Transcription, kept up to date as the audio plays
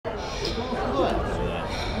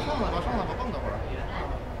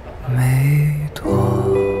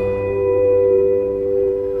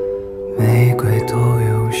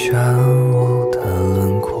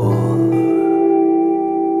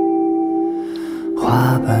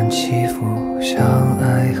花瓣起伏，相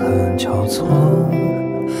爱很交错，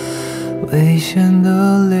危险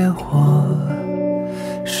的烈火，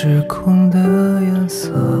失控的颜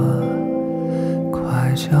色，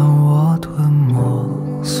快将我吞没，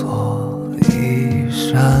所以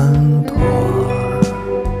闪躲，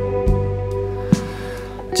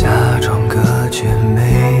假装隔绝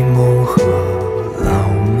美梦和浪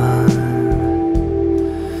漫，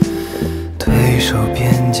推手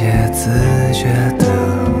边界，自觉的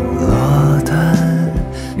落单，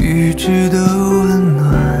预知的温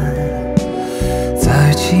暖，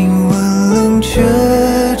在亲吻冷却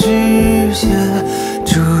之前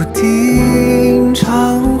注定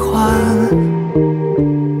偿还。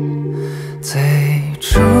最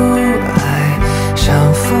初爱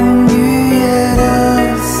像风雨夜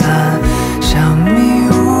的伞，像迷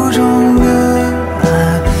雾中的暗，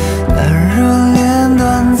但热恋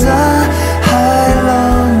短暂，海浪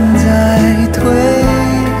在退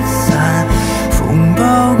散，风暴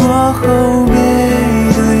过后背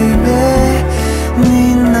对背呢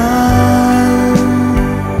喃，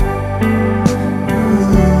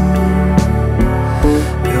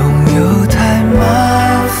拥有太麻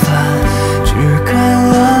烦，只敢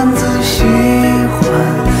暗自喜欢，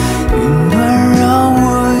云端让我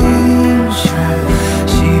晕眩，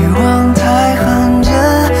希望太罕见，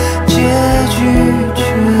结局却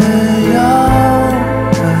要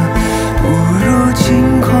的不如晴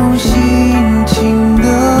空心情的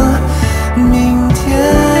明天。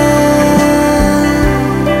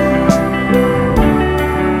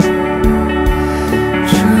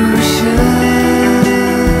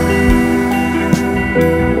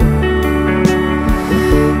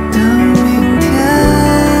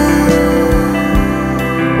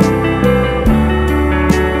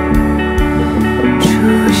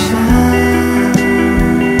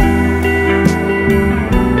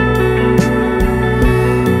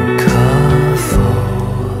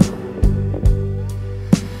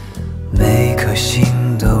每颗心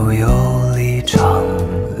都有立场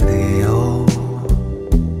理由，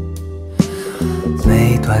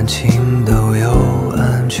每段情都有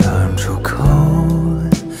安全出口，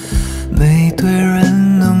每对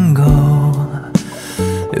人能够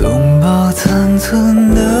拥抱残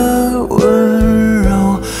存的温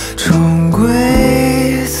柔，终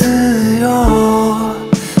归自由。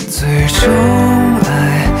最终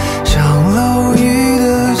爱像楼宇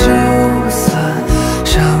的九散，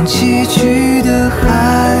像崎岖的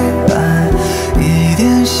海岸，一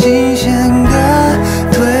点新鲜感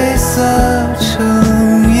褪色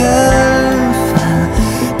成厌烦，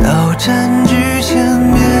到站